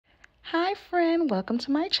Hi friend, welcome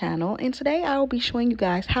to my channel, and today I will be showing you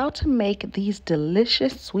guys how to make these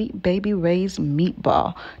delicious sweet baby raised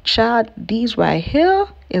meatball. Child, these right here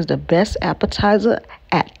is the best appetizer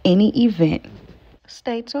at any event.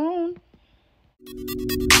 Stay tuned.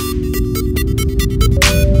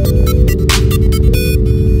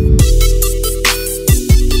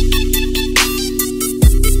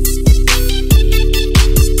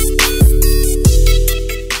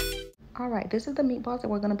 Alright, this is the meatballs that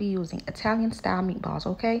we're going to be using. Italian style meatballs,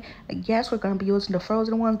 okay? Yes, we're going to be using the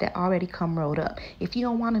frozen ones that already come rolled up. If you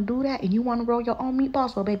don't want to do that and you want to roll your own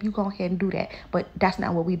meatballs, well, baby, you go ahead and do that. But that's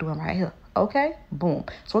not what we're doing right here. Okay, boom.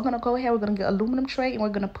 So we're going to go ahead, we're going to get an aluminum tray, and we're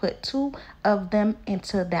going to put 2 of them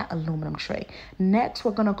into that aluminum tray. Next,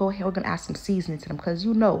 we're going to go ahead, we're going to add some seasoning to them, because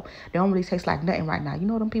you know they don't really taste like nothing right now. You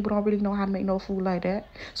know them people don't really know how to make no food like that.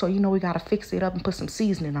 So you know we got to fix it up and put some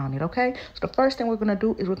seasoning on it, okay? So the first thing we're going to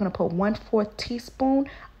do is we're going to put 1/4 teaspoon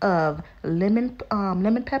of lemon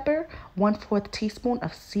pepper, 1/4 teaspoon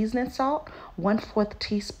of seasoning salt, 1/4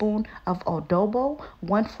 teaspoon of adobo,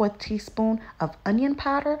 1/4 teaspoon of onion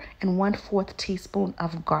powder, and 1/4 teaspoon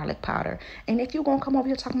of garlic powder. And if you're gonna come over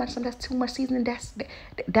here talking about something that's too much seasoning,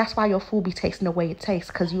 that's why your food be tasting the way it tastes,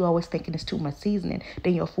 because you always thinking it's too much seasoning,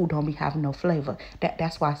 then your food don't be having no flavor.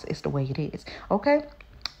 That's why it's the way it is. Okay.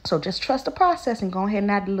 So just trust the process and go ahead and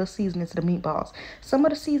add the little seasoning to the meatballs. Some of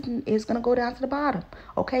the seasoning is going to go down to the bottom,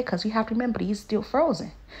 okay? Because you have to remember, these are still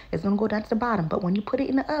frozen. It's going to go down to the bottom. But when you put it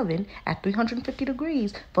in the oven at 350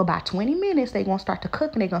 degrees for about 20 minutes, they're going to start to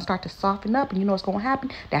cook and they're going to start to soften up. And you know what's going to happen?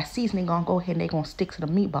 That seasoning going to go ahead and they're going to stick to the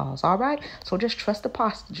meatballs, all right? So just trust the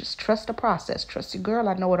process. Just trust the process. Trust your girl.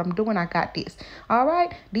 I know what I'm doing. I got this, all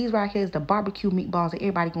right? These right here is the barbecue meatballs that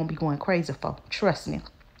everybody going to be going crazy for. Trust me.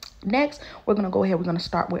 Next, we're going to go ahead. We're going to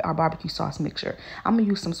start with our barbecue sauce mixture. I'm going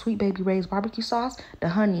to use some Sweet Baby Ray's barbecue sauce, the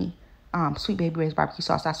honey Sweet Baby Ray's barbecue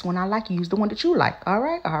sauce. That's the one I like. You use the one that you like. All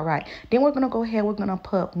right. All right. Then we're going to go ahead. We're going to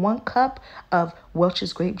put 1 cup of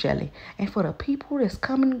Welch's grape jelly. And for the people that's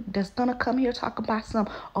going to come here talk about some,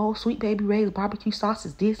 oh, Sweet Baby Ray's barbecue sauce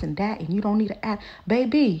is this and that, and you don't need to add,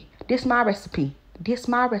 baby, this is my recipe. This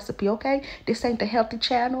my recipe, okay? This ain't the healthy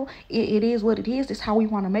channel. It is what it is. This is how we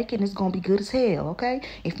want to make it, and it's going to be good as hell, okay?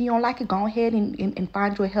 If you don't like it, go ahead and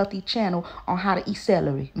find you a healthy channel on how to eat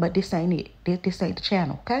celery. But this ain't it. This ain't the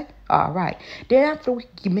channel, okay? All right. Then after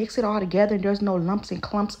you mix it all together and there's no lumps and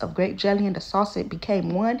clumps of grape jelly in the sauce, it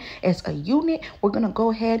became one as a unit. We're going to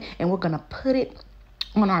go ahead and we're going to put it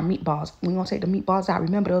on our meatballs. We're going to take the meatballs out.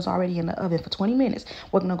 Remember, those already in the oven for 20 minutes.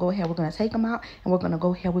 We're going to go ahead. We're going to take them out, and we're going to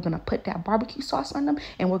go ahead. We're going to put that barbecue sauce on them,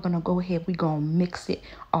 and we're going to go ahead. We're going to mix it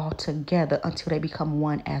all together until they become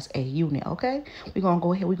one as a unit, okay? We're going to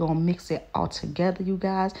go ahead. We're going to mix it all together, you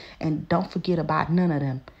guys, and don't forget about none of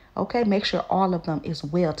them, okay? Make sure all of them is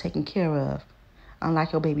well taken care of.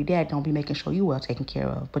 Unlike your baby dad, don't be making sure you well taken care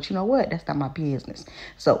of. But you know what? That's not my business.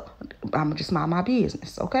 So I'm going to just mind my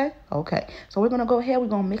business, okay? Okay. So we're going to go ahead. We're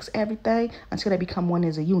going to mix everything until they become one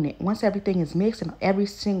as a unit. Once everything is mixed and every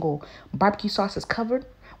single barbecue sauce is covered,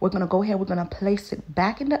 we're going to go ahead. We're going to place it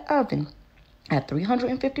back in the oven at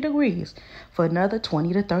 350 degrees for another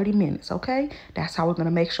 20 to 30 minutes, okay? That's how we're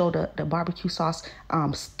gonna make sure the barbecue sauce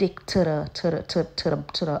stick to the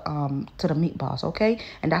meatballs, okay?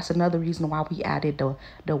 And that's another reason why we added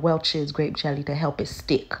the Welch's grape jelly to help it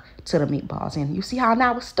stick to the meatballs. And you see how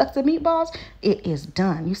now it's stuck to meatballs? It is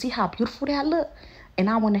done. You see how beautiful that look? And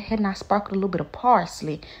I went ahead and I sprinkled a little bit of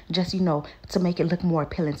parsley, just, you know, to make it look more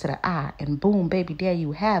appealing to the eye. And boom, baby, there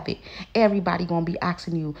you have it. Everybody going to be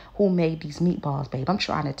asking you who made these meatballs, babe. I'm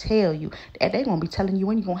trying to tell you. And they going to be telling you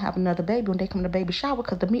when you're going to have another baby when they come to baby shower,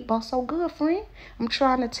 because the meatball's so good, friend. I'm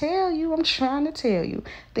trying to tell you. I'm trying to tell you.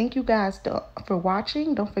 Thank you guys for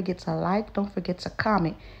watching. Don't forget to like. Don't forget to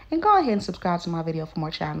comment. And go ahead and subscribe to my video for more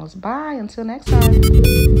channels. Bye. Until next time.